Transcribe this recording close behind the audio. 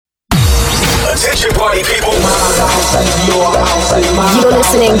Attention party people. You're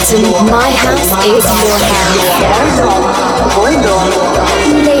listening to My House is Your House.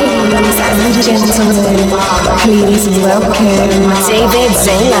 Ladies and gentlemen, please welcome David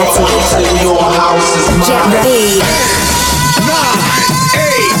Zainati. Get ready. 9,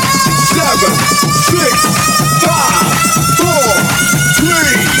 8, 7, 6, 5, 4,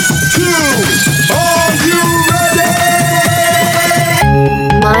 3, 2. Are you ready?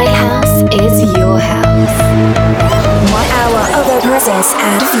 My house is your house. 1 hour of the present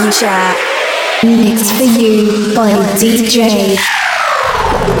and future. Mixed for you by DJ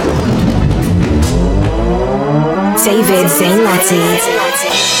David Zainati.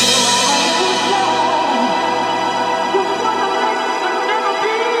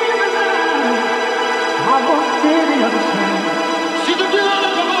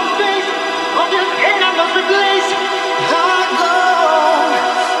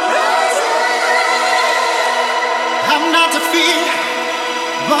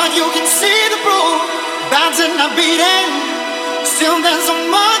 You can see the proof, bouncing and beating. Still there's so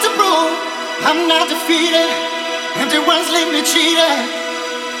much to prove. I'm not defeated, empty ones leave me cheated.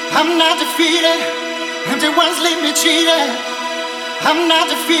 I'm not defeated, empty ones leave me cheated. I'm not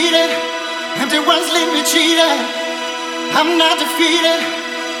defeated, empty ones leave me cheated. I'm not defeated,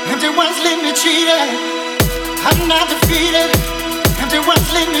 empty ones leave me cheated. I'm not defeated, empty ones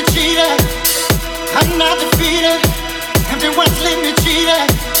leave me cheated. I'm not defeated, empty ones leave me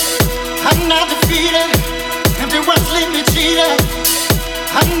cheated. I'm not defeated, empty ones leave me cheated.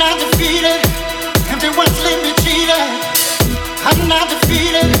 I'm not defeated, empty ones leave me cheated. I'm not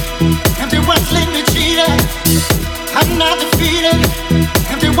defeated, empty ones leave me cheated. I'm not defeated,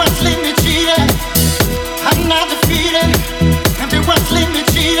 empty ones leave me cheated. I'm not defeated, empty ones leave me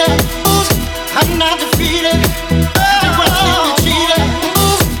cheated. I'm not defeated, empty ones leave me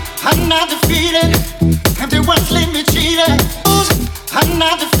cheated. I'm not defeated, empty ones leave me cheated. I'm not defeated, empty ones leave me cheated. I'm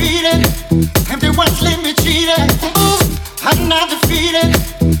not defeated, empty ones leave me cheated. I'm not defeated,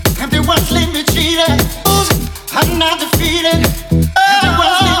 empty ones leave me cheated. I'm not defeated.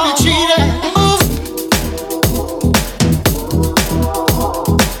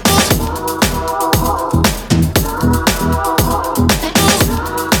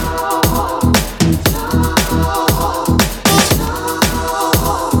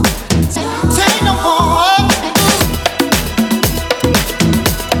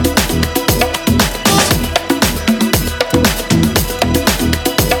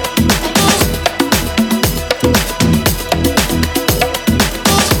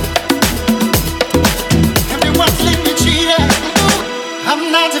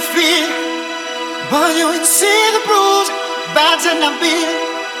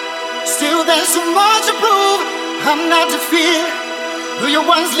 Though your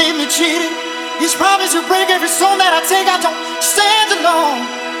ones leave me cheated. He's promised to break every stone that I take. I don't stand alone.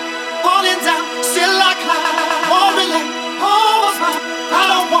 Falling down, still I climb. Won't relent, almost mine. I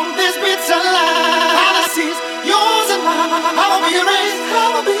don't want this bitter life. Fallacies, yours and mine. I won't be erased.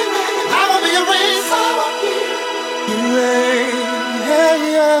 I won't be erased. I won't be erased. I won't be erased.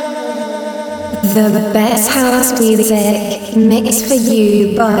 The best house music mixed for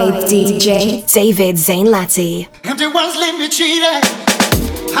you by DJ David Zainati. Empty ones leave me cheated.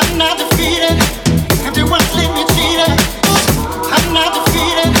 I'm not defeated. Empty ones leave me cheated. I'm not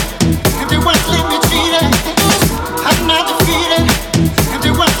defeated. Empty ones leave me cheated. I'm not defeated.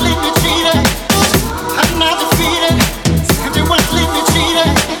 Empty ones leave me cheated. I'm not defeated. Empty ones leave me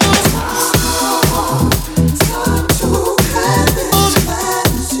cheated.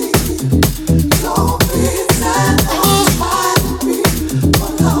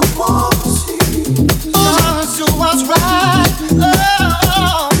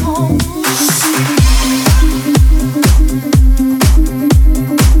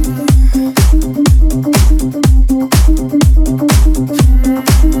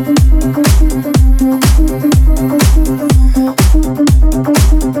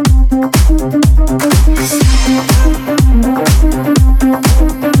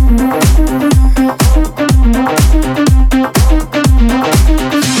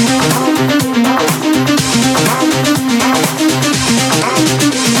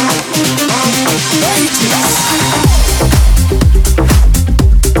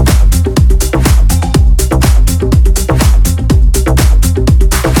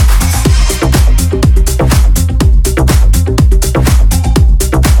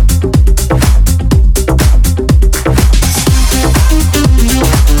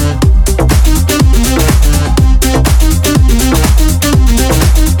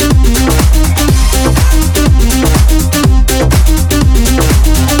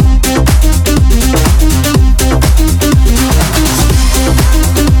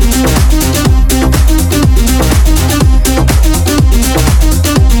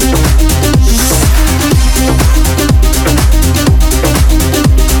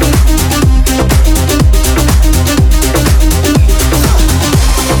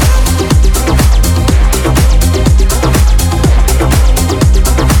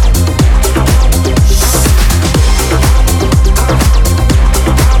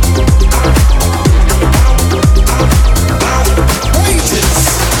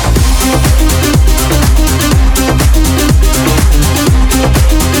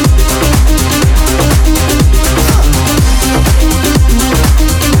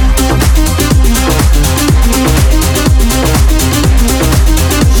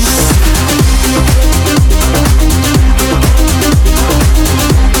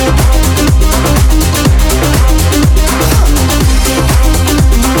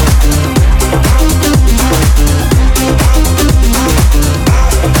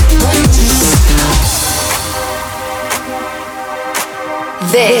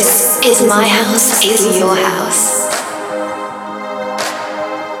 my house is your house.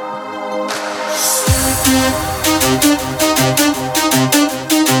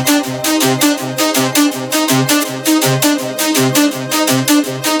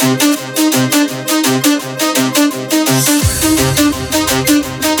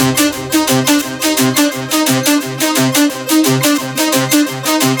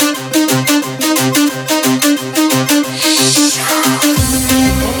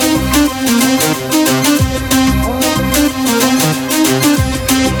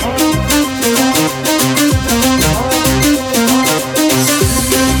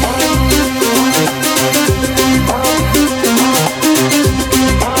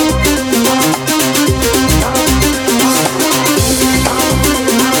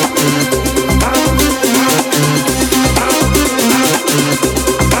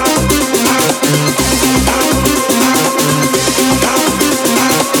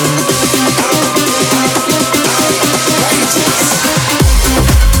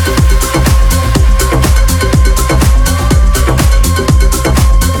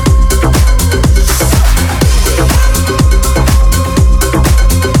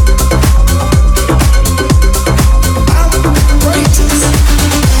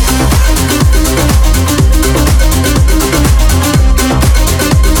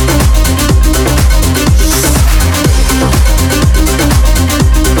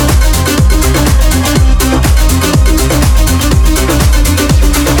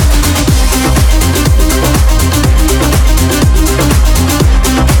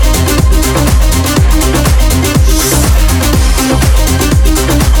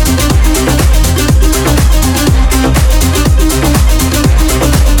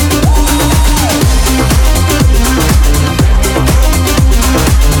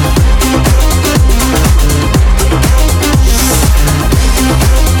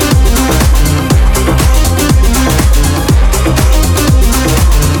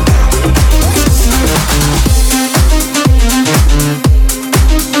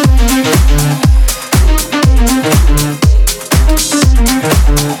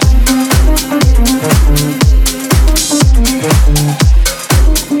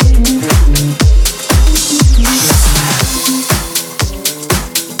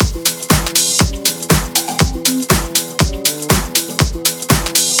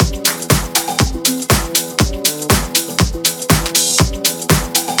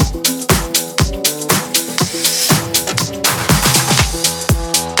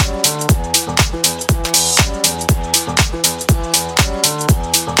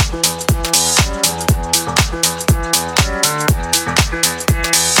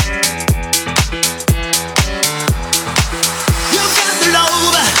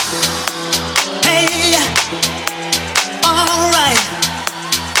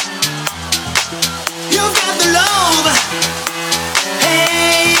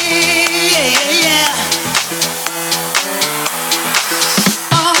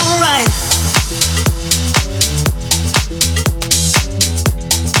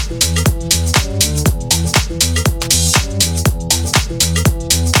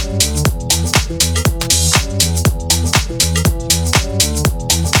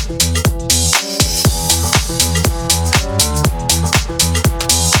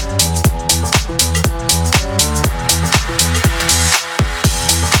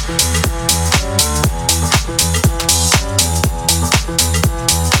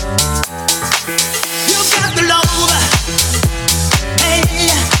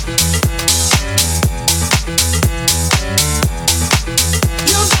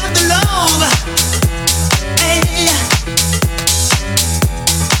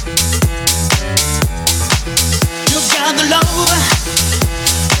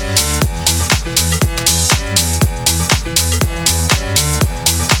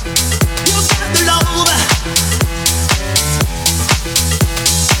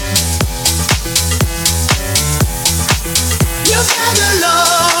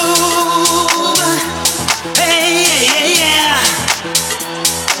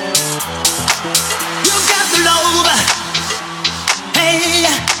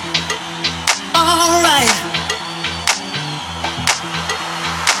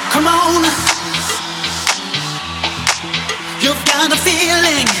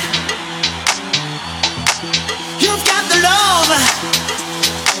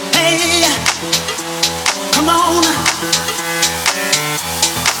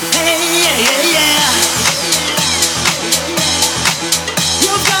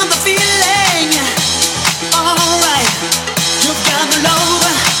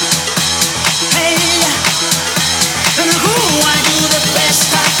 And who I do the best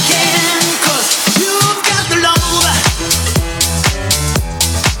I can.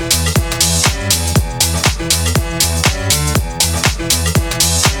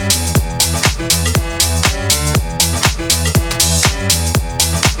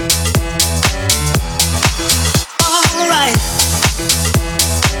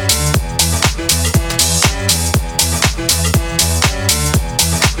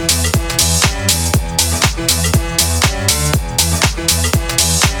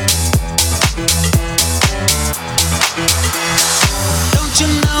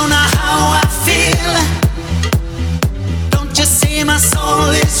 know now how I feel. Don't you see my soul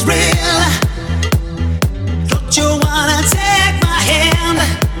is real? Don't you wanna take my hand?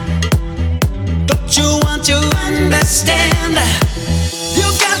 Don't you want to understand? You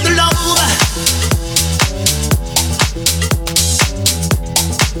got the love.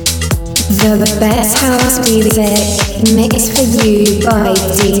 The best house music mixed for you by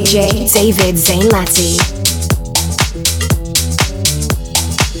DJ David Zainlati.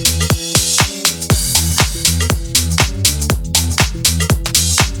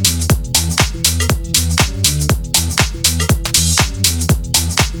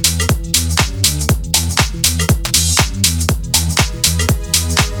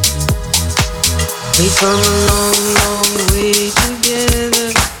 We've come a long, long way together,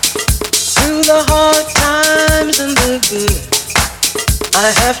 through the hard times and the good. I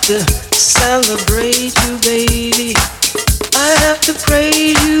have to celebrate you, baby. I have to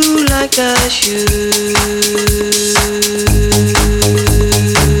praise you like I should.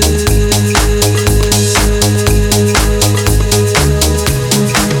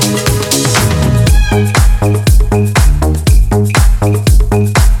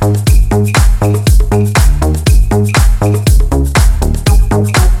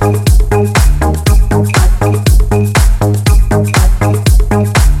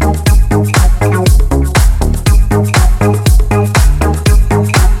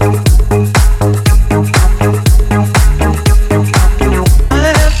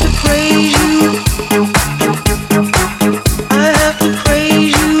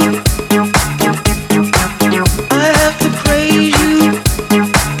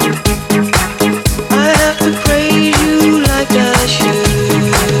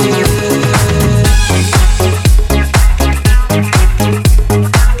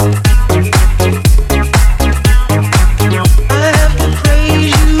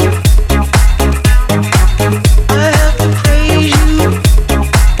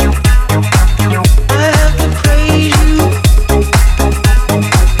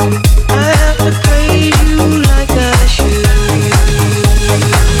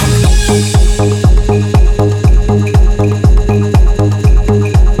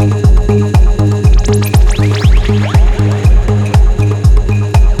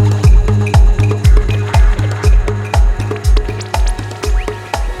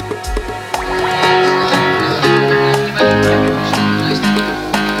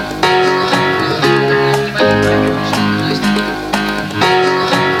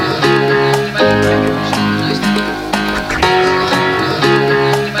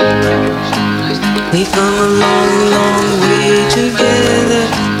 We've come a long, long way together,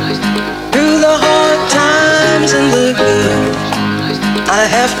 through the hard times and the good. I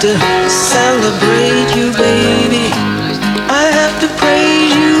have to celebrate you, baby. I have to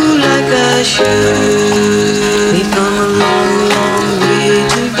praise you like I should. We've come a long, long way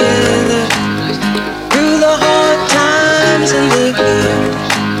together, through the hard times and the good.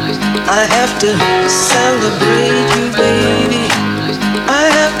 I have to celebrate you, baby. I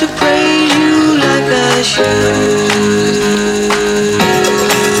have to praise you like I should.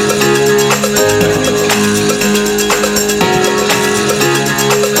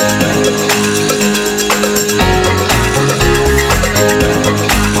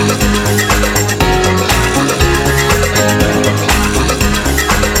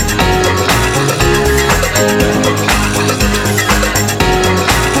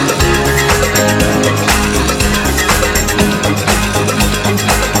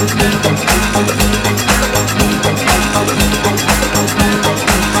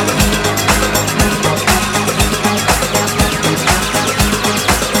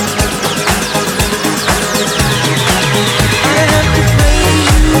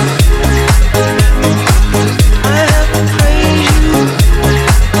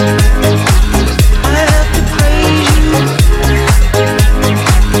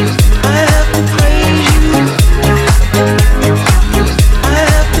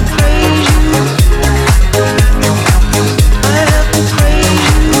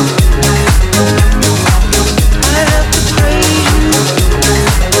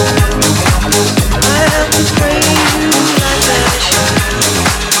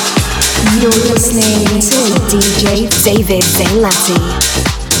 DJ David Zainlati.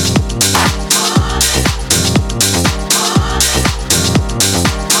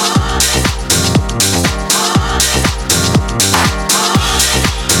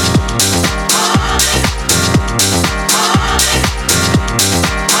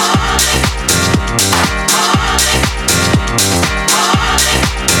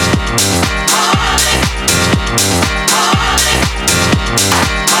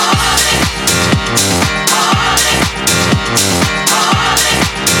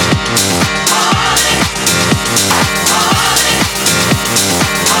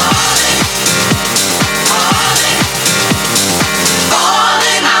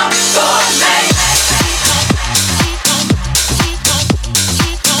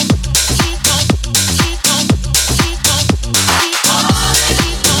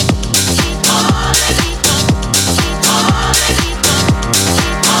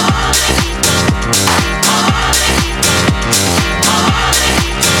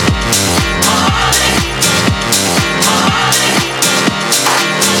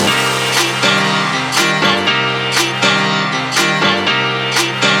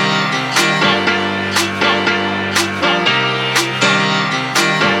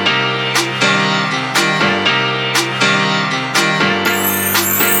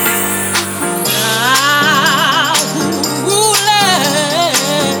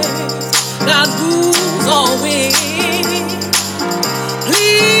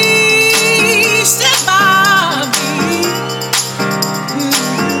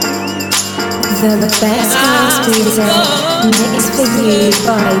 best house music mixed for you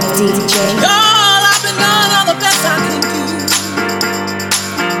by DJ. Girl, I've been doing all the best I can do.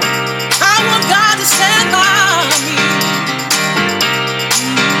 I want God to stand by me.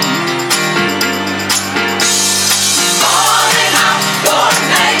 Calling out your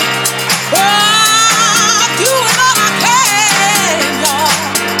name. Oh, I'm doing all I can, y'all.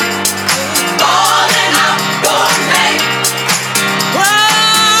 Calling out your name.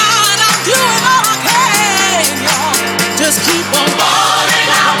 Oh, and I'm doing all I can, y'all. Just keep on calling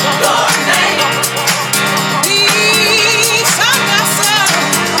out your name.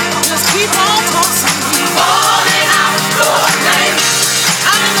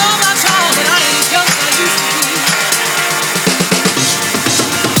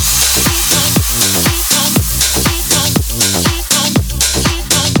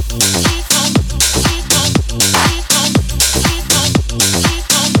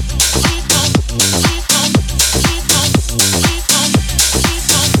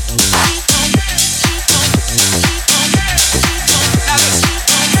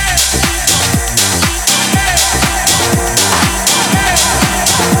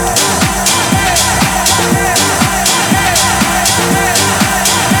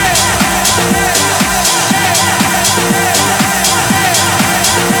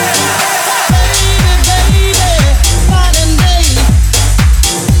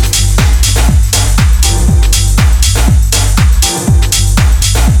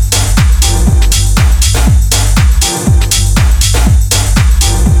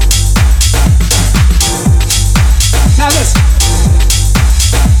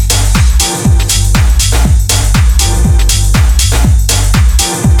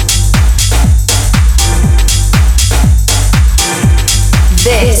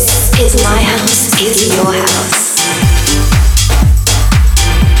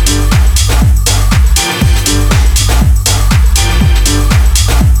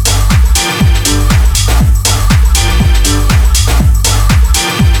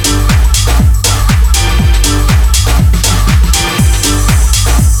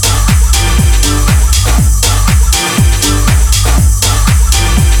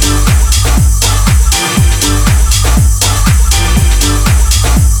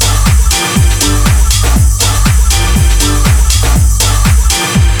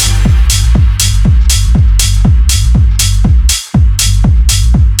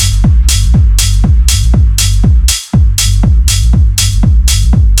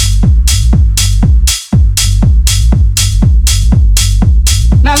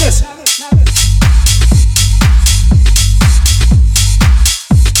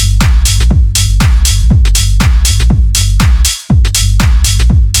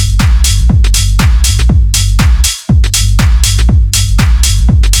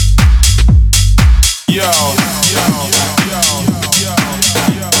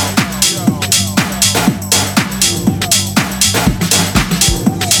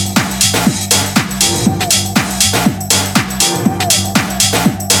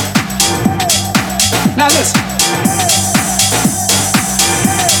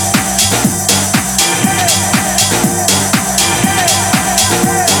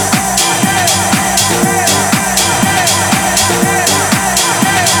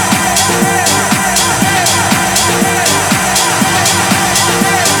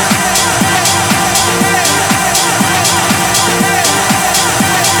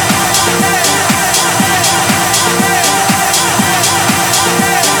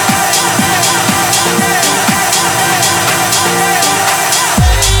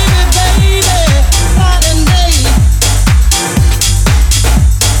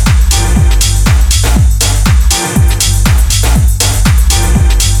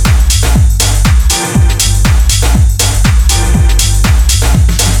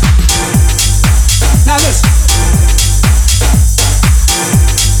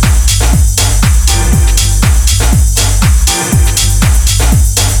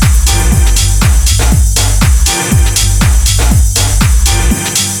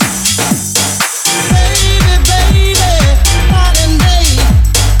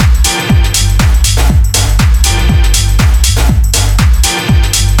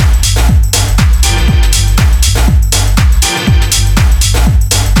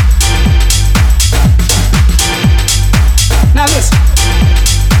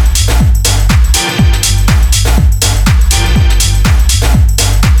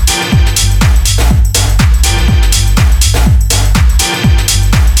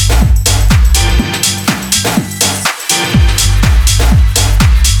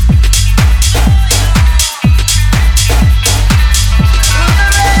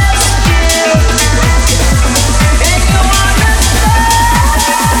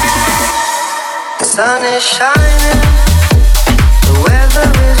 sun is shining, the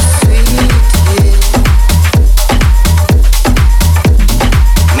weather is sweet, yeah.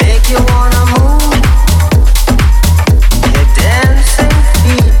 Make you wanna move your dancing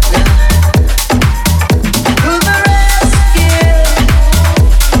feet now. To the rescue,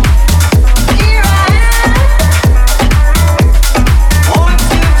 here I am. Want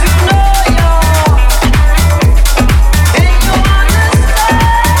you to know you're, can you understand?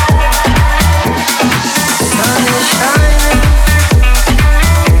 Sun is shining.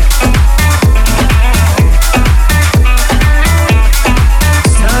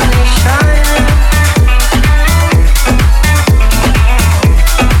 Sun is shining.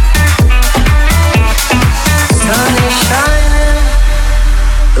 Sun is shining.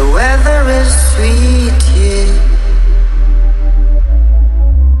 The weather is sweet, yeah.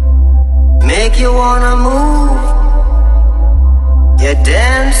 Make you wanna move your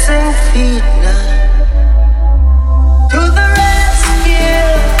dancing feet now. To the rescue,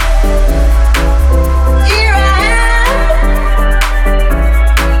 here I am.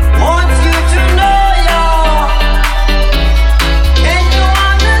 Want you to know you're, can you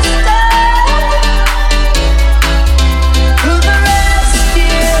understand? To the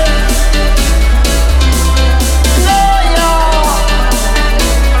rescue, know you're,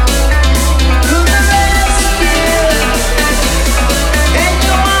 to the rescue, can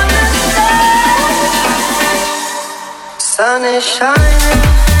you understand? Sun is shining,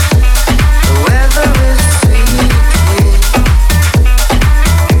 the weather is sweet, yeah.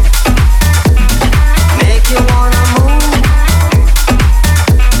 Make you wanna move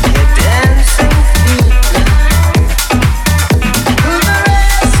your dancing feet now. To the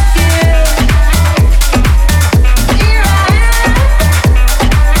rescue, here I am.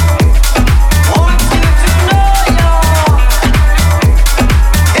 Want you to know you're,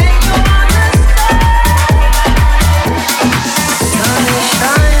 can you understand? Sun is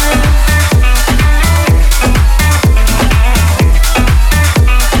shining.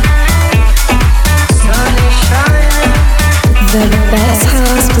 Sun is shining. The best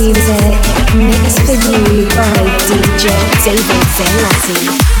house music mixed for you by DJ David Zelati.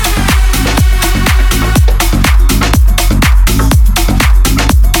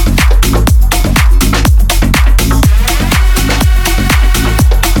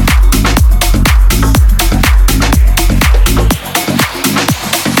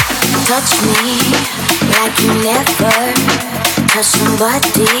 Touch me like you never touched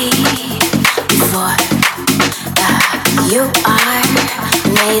somebody before. You are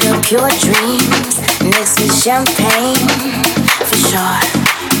made of pure dreams, mixed with champagne, for sure.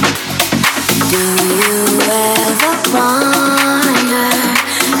 Do you ever wonder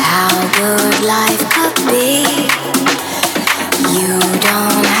how good life could be? You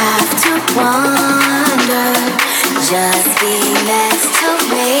don't have to wonder, just be next to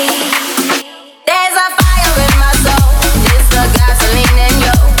me. There's a fire in my soul, it's the gasoline in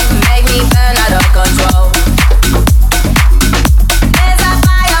you, make me burn out of control. There's a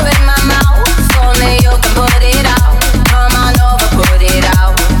fire in my mouth, only you can put it out. Come on over, put it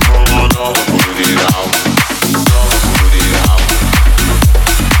out. Come on over, put it out. Put it out. Put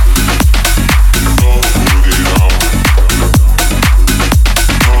it out. Come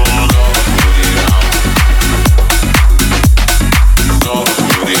on over, put it out.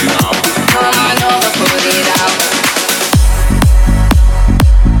 Put it out. Come on over, put it out.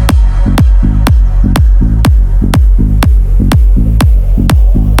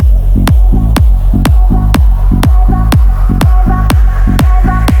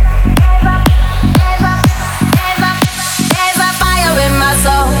 There's a fire in my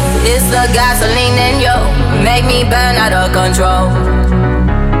soul, it's the gasoline in you, make me burn out of control.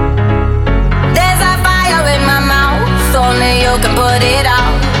 There's a fire in my mouth, only you can put it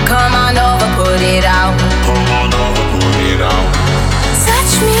out. Come on over, put it out. Come on over, put it out.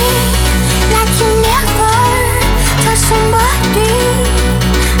 Touch me like you never touched somebody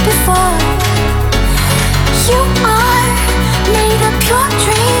before. You are made of pure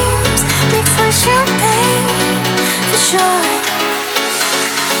dreams, mixed with champagne, for sure.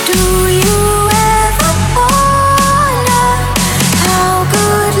 Do you ever wonder how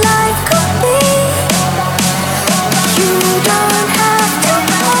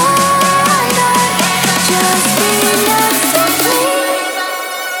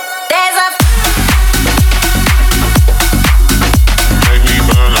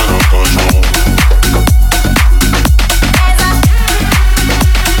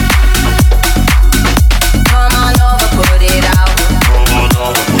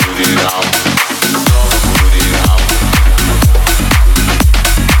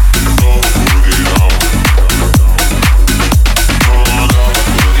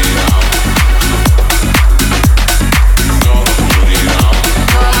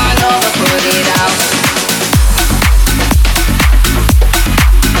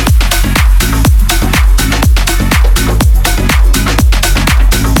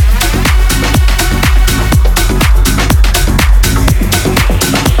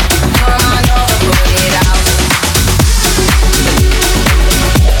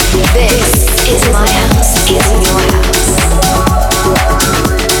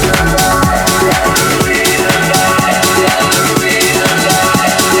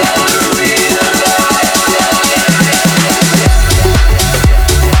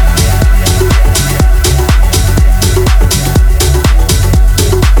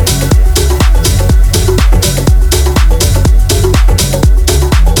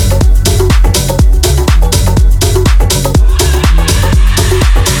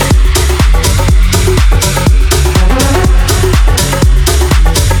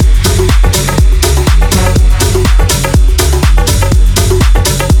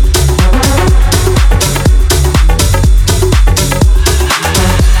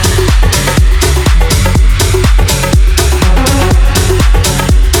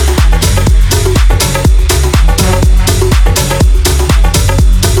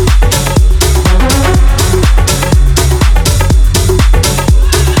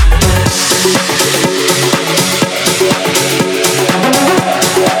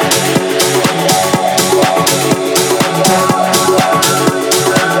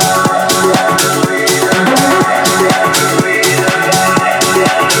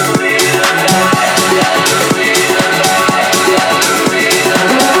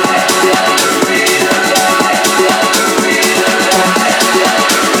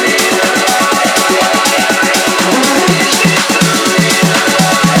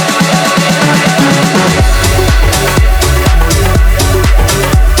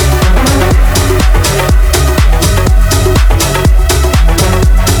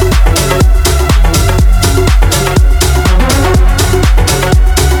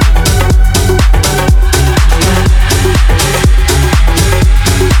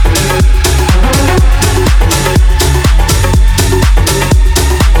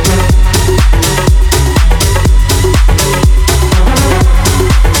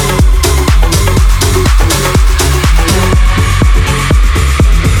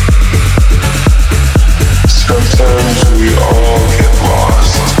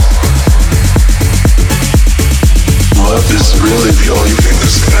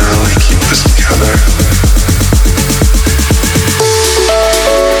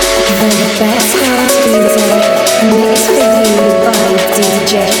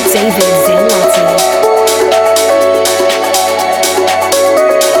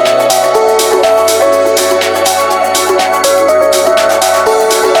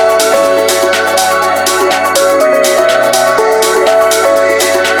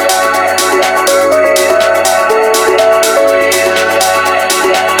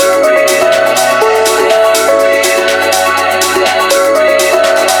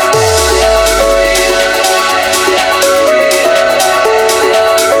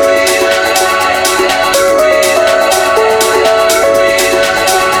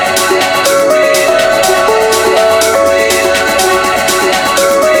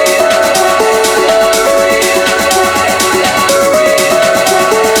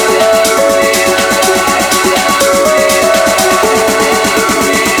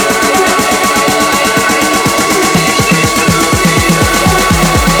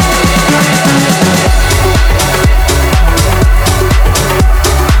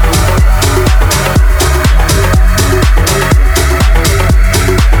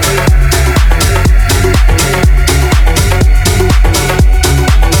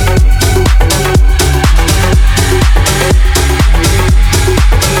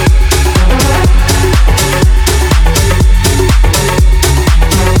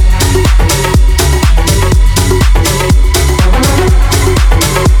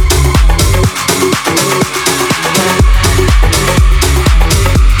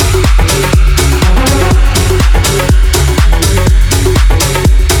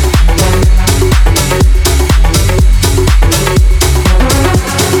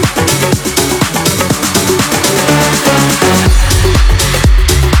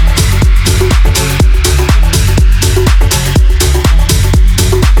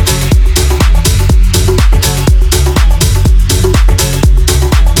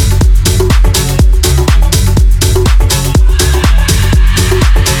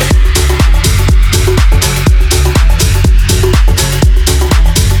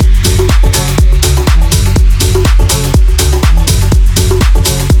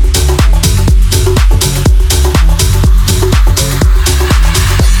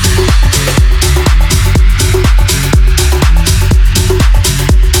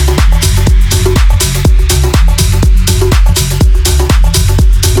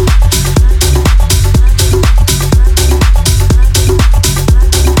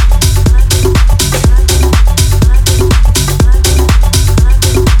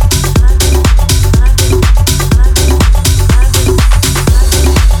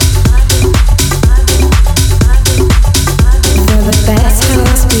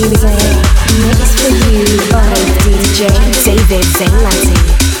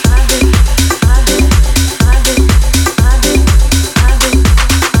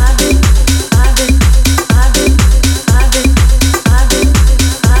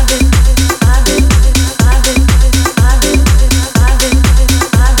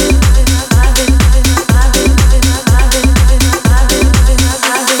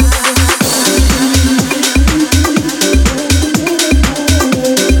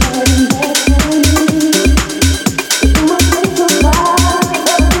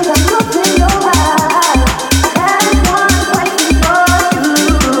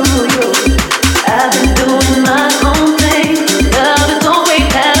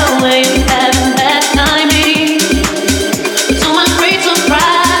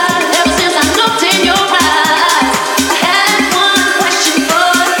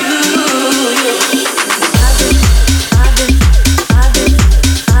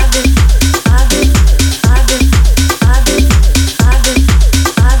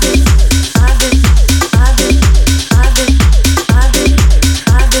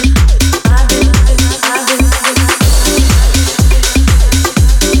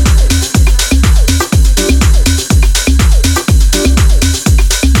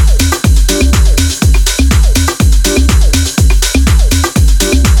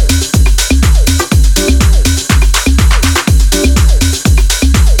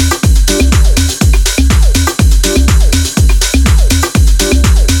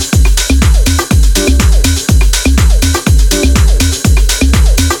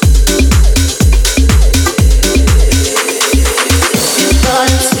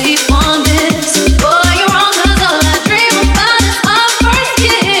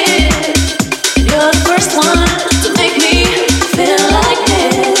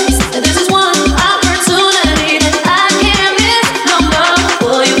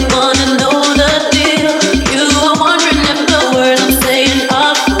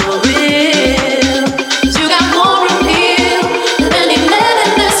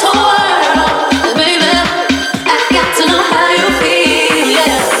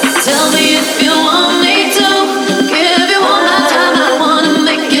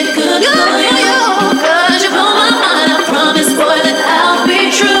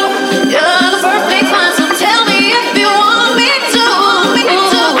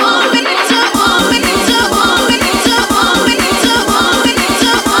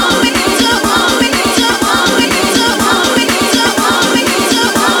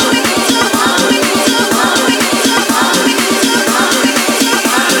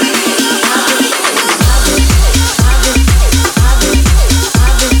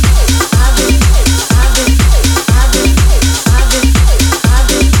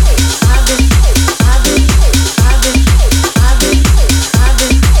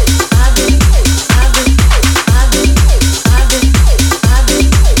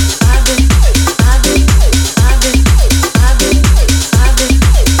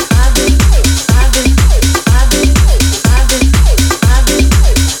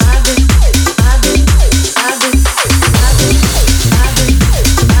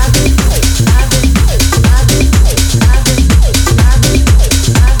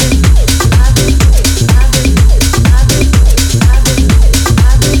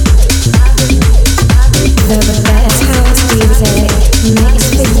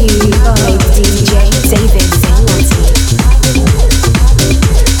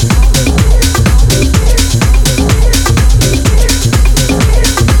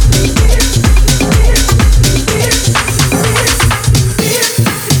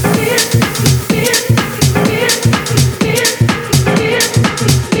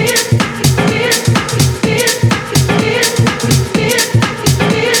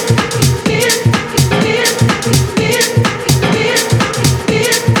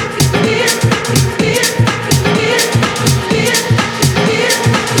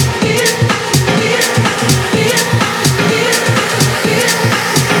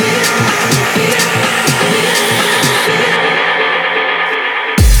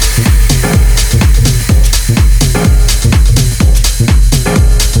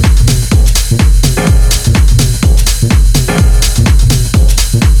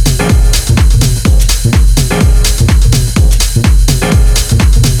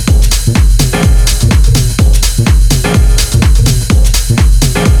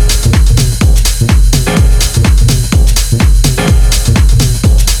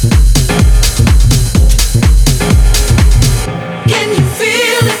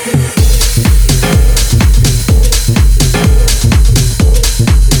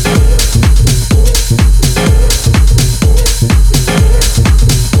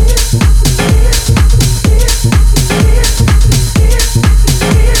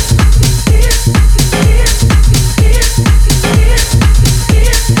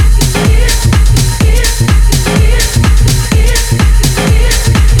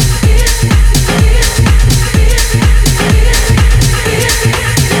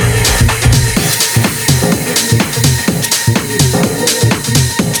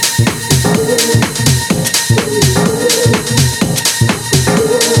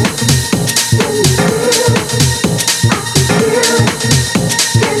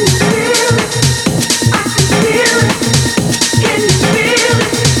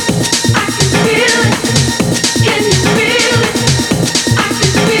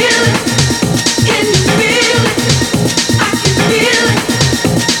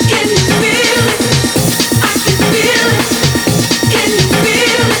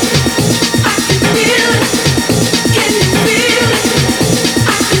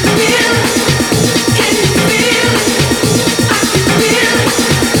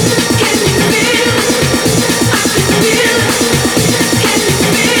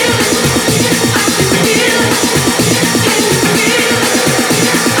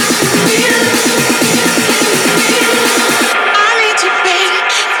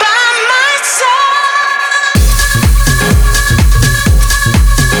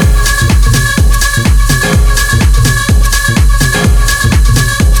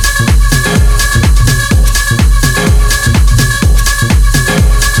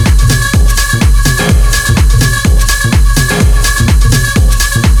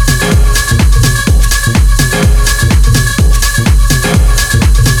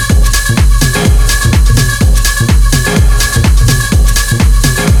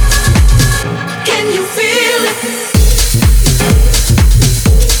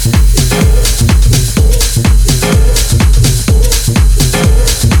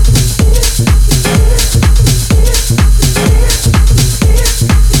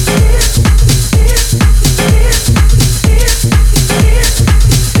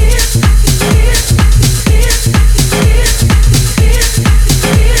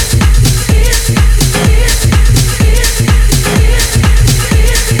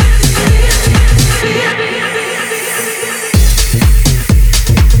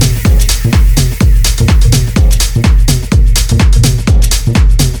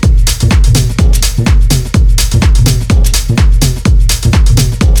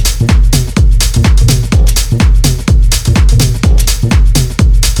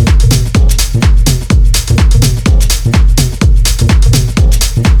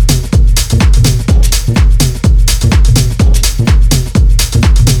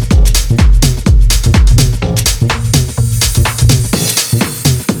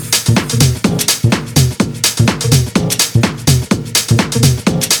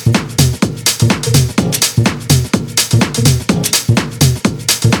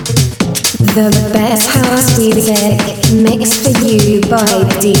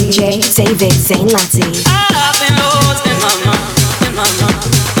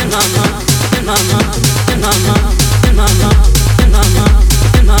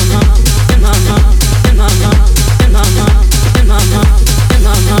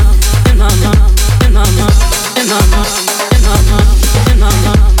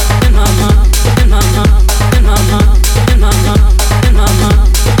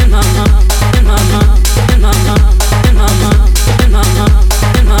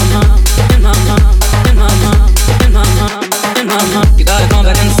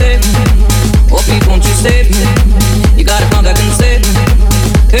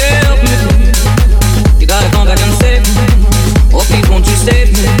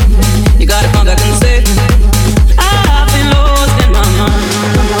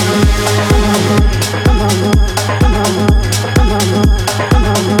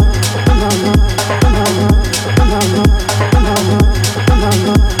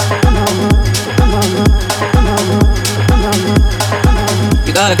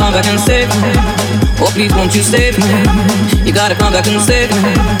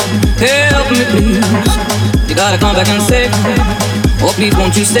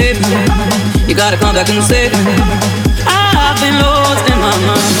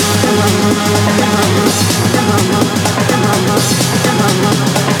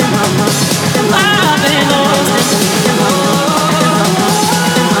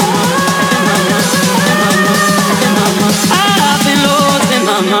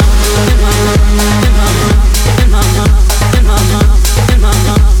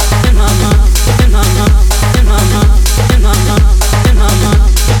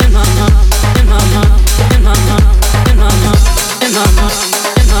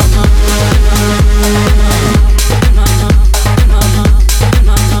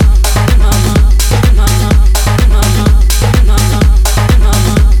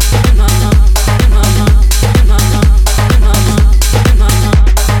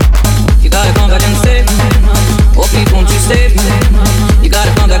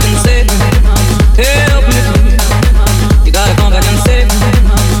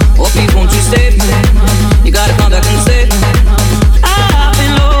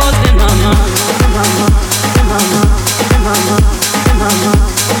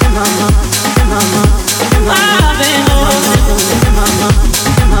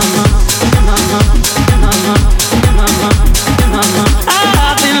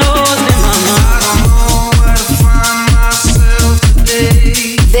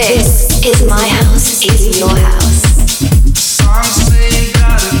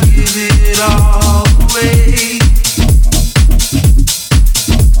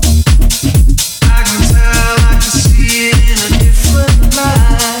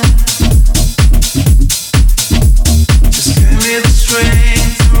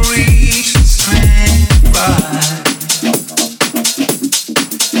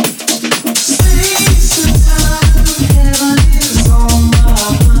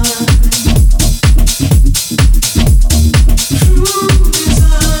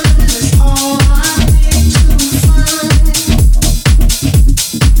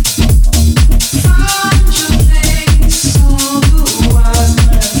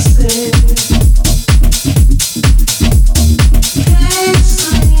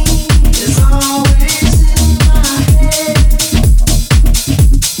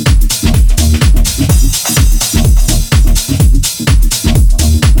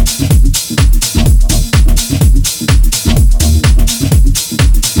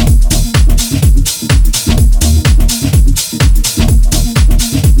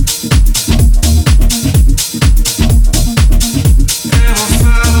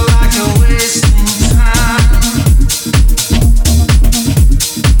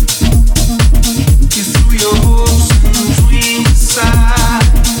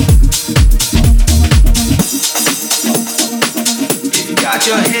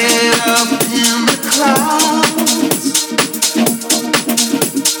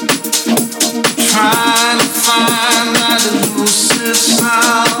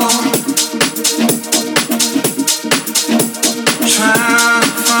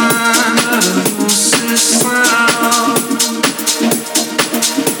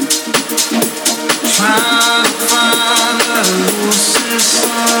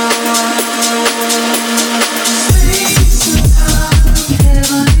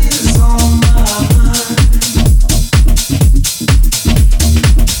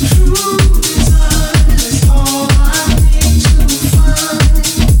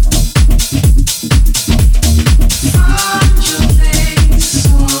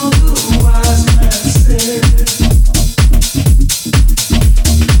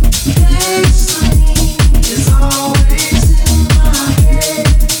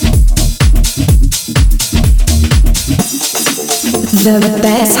The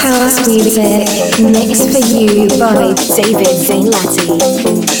best house music mixed for you by David Zainlati.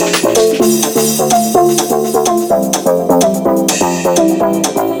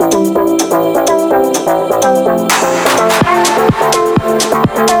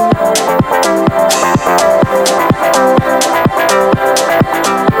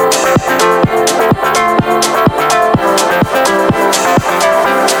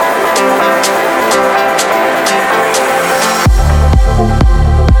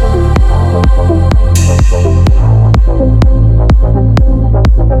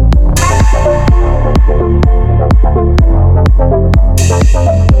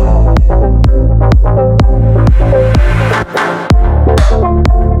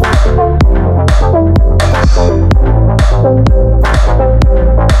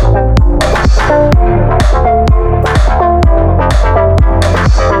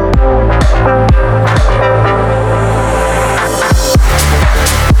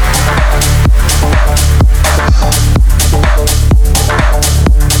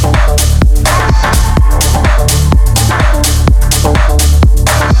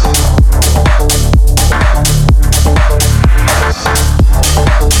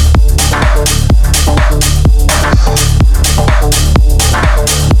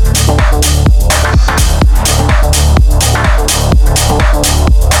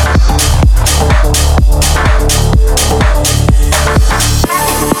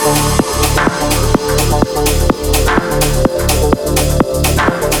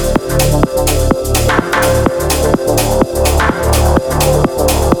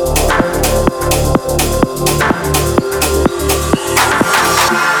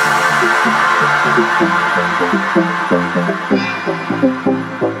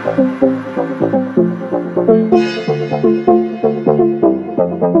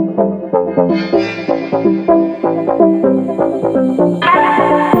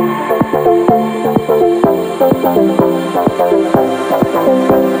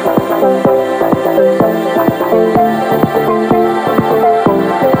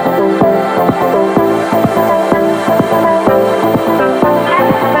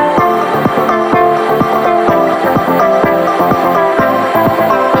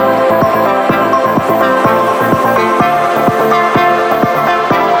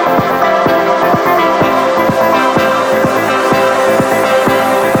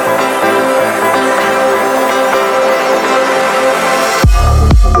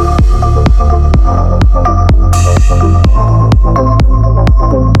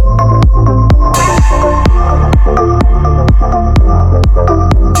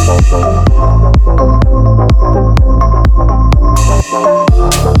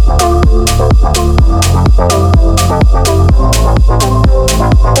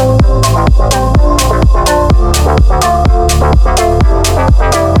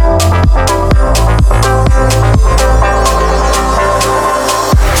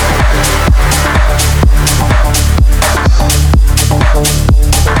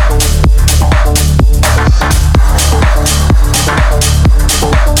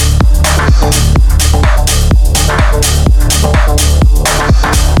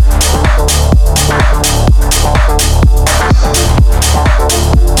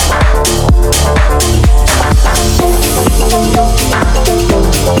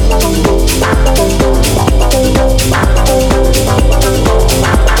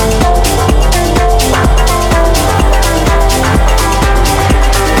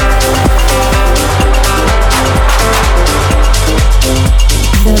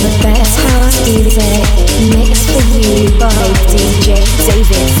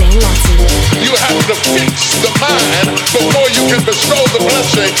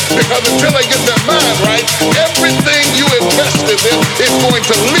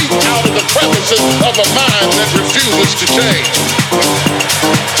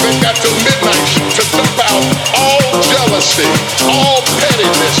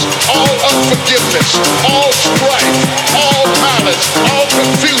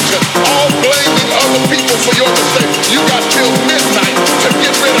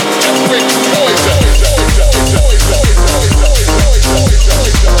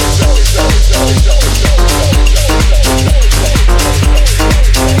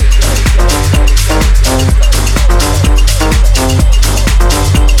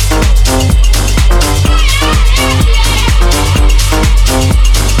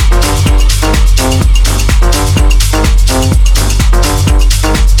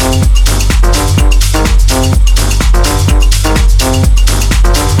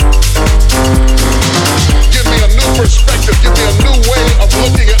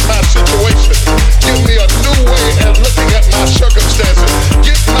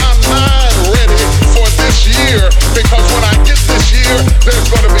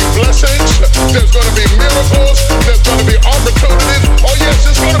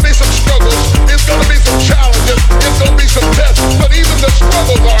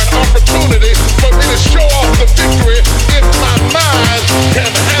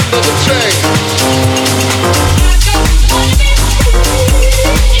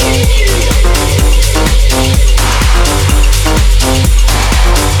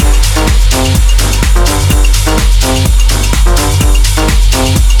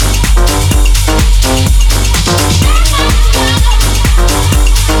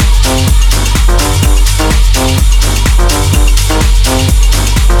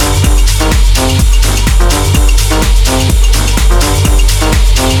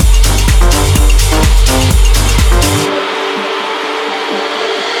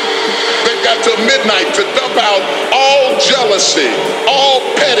 jealousy, all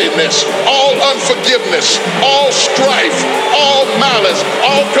pettiness, all unforgiveness, all strife, all malice,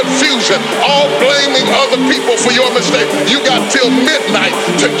 all confusion, all blaming other people for your mistake. You got till midnight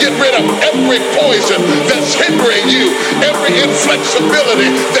to get rid of every poison that's hindering you, every inflexibility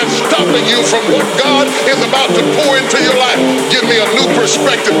that's stopping you from what God is about to pour into your life. Give me a new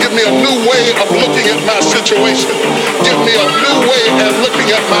perspective. Give me a new way of looking at my situation. Give me a new way of looking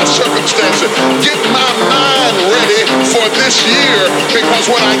at my circumstances. Get my mind ready for this year, because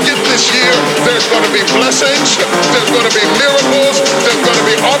when I get this year, there's going to be blessings, there's going to be miracles, there's going to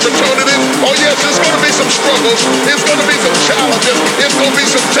be opportunities. Oh yes, there's going to be some struggles, it's going to be some challenges, it's going to be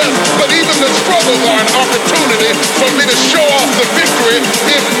some tests, but even the struggles are an opportunity for me to show off the victory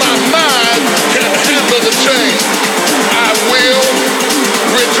if my mind can handle the change. I will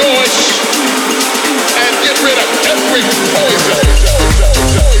rejoice and get rid of every poison.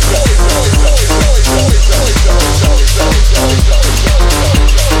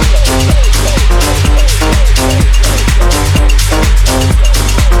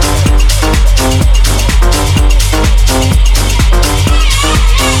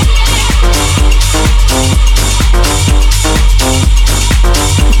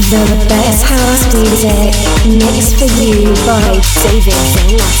 The best house music mixed for you by David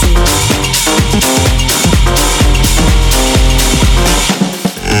Zelati.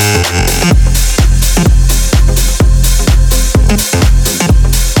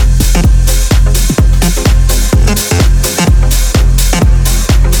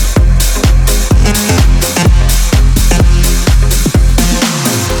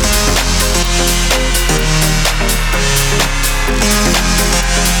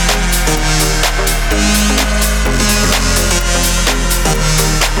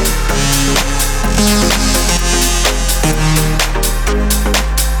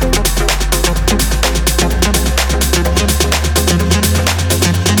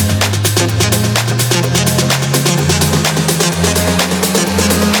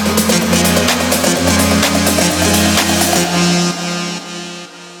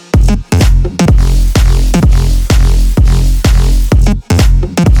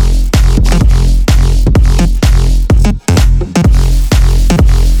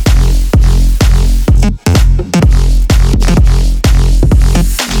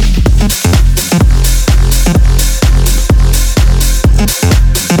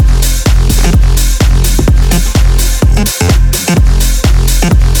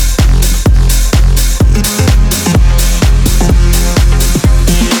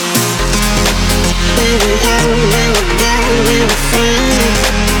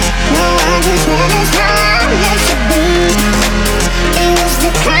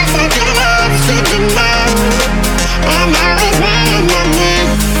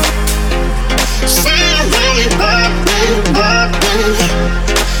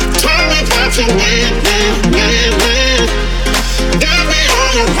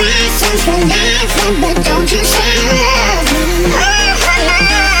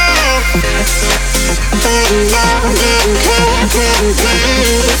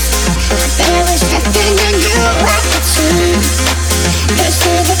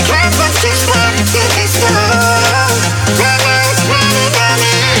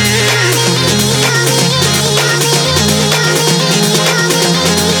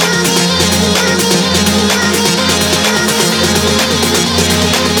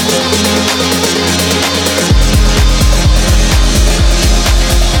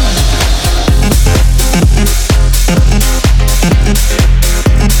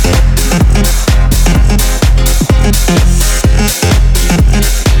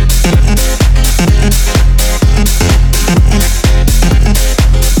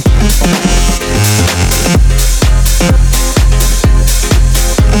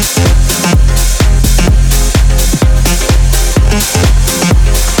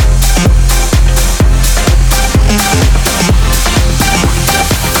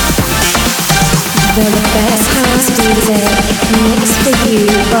 The best house music mixed for you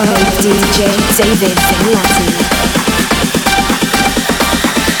by DJ David Zelati.